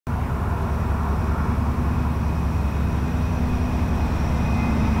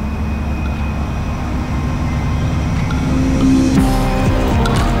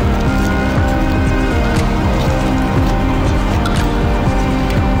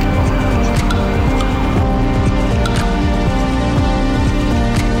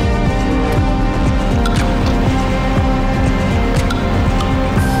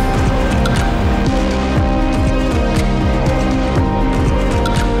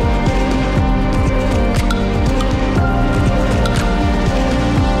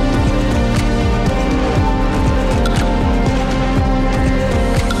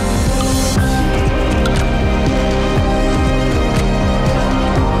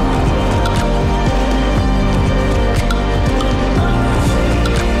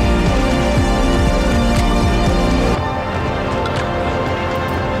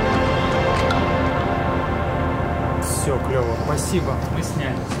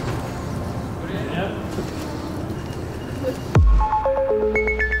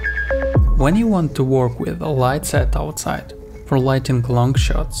When you want to work with a light set outside for lighting long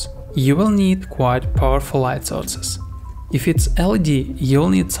shots, you will need quite powerful light sources. If it's LED, you'll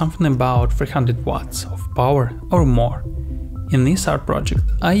need something about 300 watts of power or more. In this art project,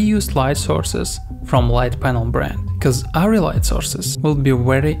 I used light sources from Litepanels brand, because other light sources will be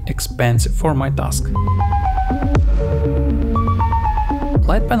very expensive for my task.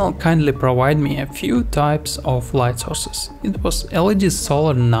 Litepanels kindly provide me a few types of light sources. It was LED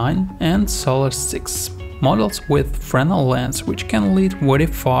Solar 9 and Solar 6, models with Fresnel lens which can lead very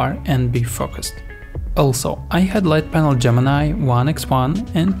far and be focused. Also, I had Litepanels Gemini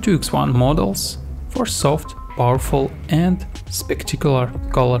 1x1 and 2x1 models for soft, powerful and spectacular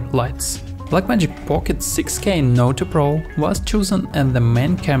color lights. Blackmagic Pocket 6K Note Pro was chosen as the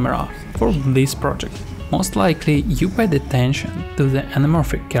main camera for this project. Most likely you paid attention to the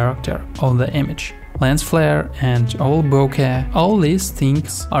anamorphic character of the image. Lens flare and owl bokeh, all these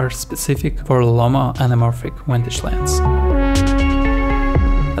things are specific for Loma anamorphic vintage lens.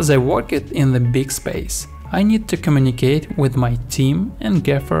 As I work it in the big space, I need to communicate with my team and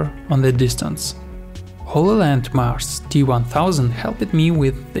gaffer on the distance. HoloLens Mars T1000 helped me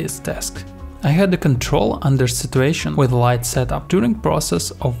with this task. I had the control under situation with light setup during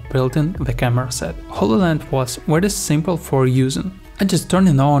process of building the camera set. HoloLens was very simple for using. I just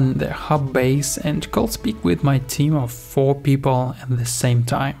turned on the hub base and could speak with my team of 4 people at the same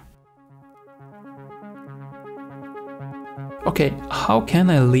time. Okay, how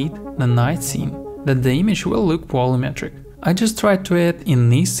can I lead the night scene that the image will look volumetric? I just tried to add in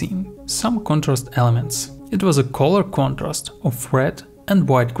this scene some contrast elements. It was a color contrast of red and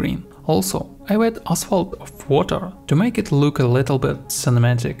white green. Also, I add asphalt of water to make it look a little bit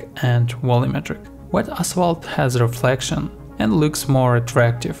cinematic and volumetric. Wet asphalt has reflection and looks more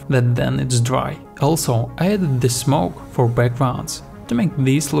attractive than it's dry. Also, I added the smoke for backgrounds to make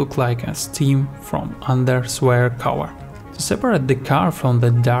this look like a steam from under swear cover. To separate the car from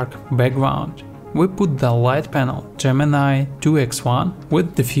the dark background, we put the Litepanels Gemini 2x1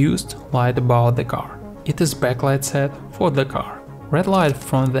 with diffused light above the car. It is backlight set for the car. Red light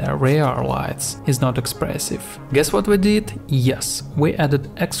from the rear lights is not expressive. Guess what we did? Yes, we added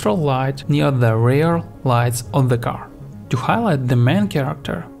extra light near the rear lights of the car. To highlight the main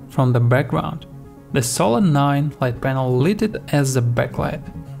character from the background, the Solar 9 light panel lit it as a backlight.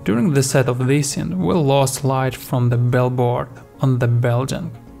 During the set of this scene, we lost light from the billboard on the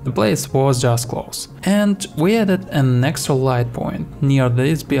building. The place was just close. And we added an extra light point near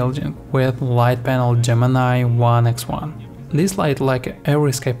this building with Litepanels Gemini 1x1. This light, like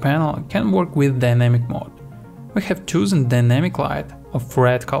every sky panel, can work with dynamic mode. We have chosen dynamic light of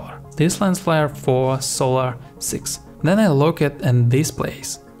red color. This lens flare for Solar 6. Then I look at this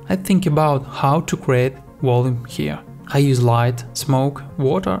place. I think about how to create volume here. I use light, smoke,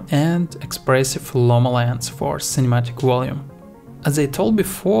 water and expressive Loma lens for cinematic volume. As I told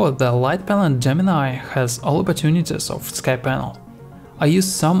before, the Litepanels Gemini has all opportunities of sky panel. I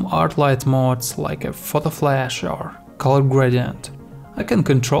use some art light modes like a photo flash or color gradient. I can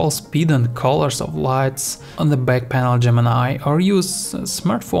control speed and colors of lights on the back panel Gemini or use a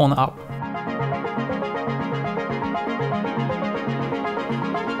smartphone app.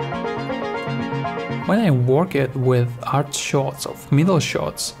 When I work it with art shots of middle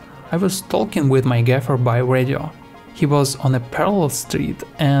shots, I was talking with my gaffer by radio. He was on a parallel street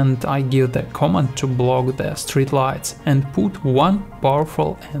and I give the command to block the street lights and put one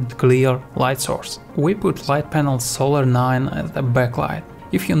powerful and clear light source. We put Litepanels Solar 9 as the backlight.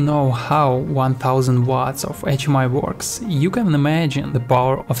 If you know how 1000 watts of HMI works, you can imagine the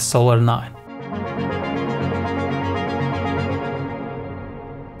power of Solar 9.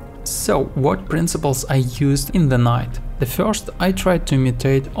 So, what principles I used in the night? The first, I tried to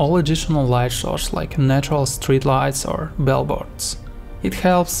imitate all additional light sources like natural street lights or billboards. It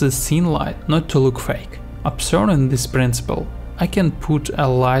helps the scene light not to look fake. Observing this principle, I can put a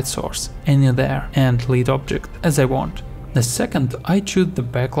light source anywhere and lead object as I want. The second, I choose the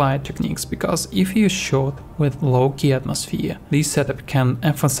backlight techniques because if you shoot with low-key atmosphere, this setup can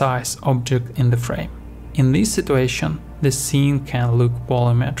emphasize object in the frame. In this situation, the scene can look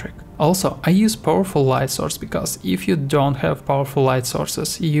volumetric. Also, I use powerful light source because if you don't have powerful light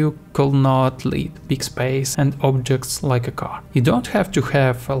sources, you could not lead big space and objects like a car. You don't have to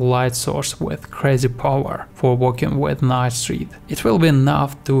have a light source with crazy power for working with night street. It will be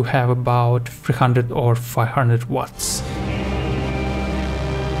enough to have about 300 or 500 watts.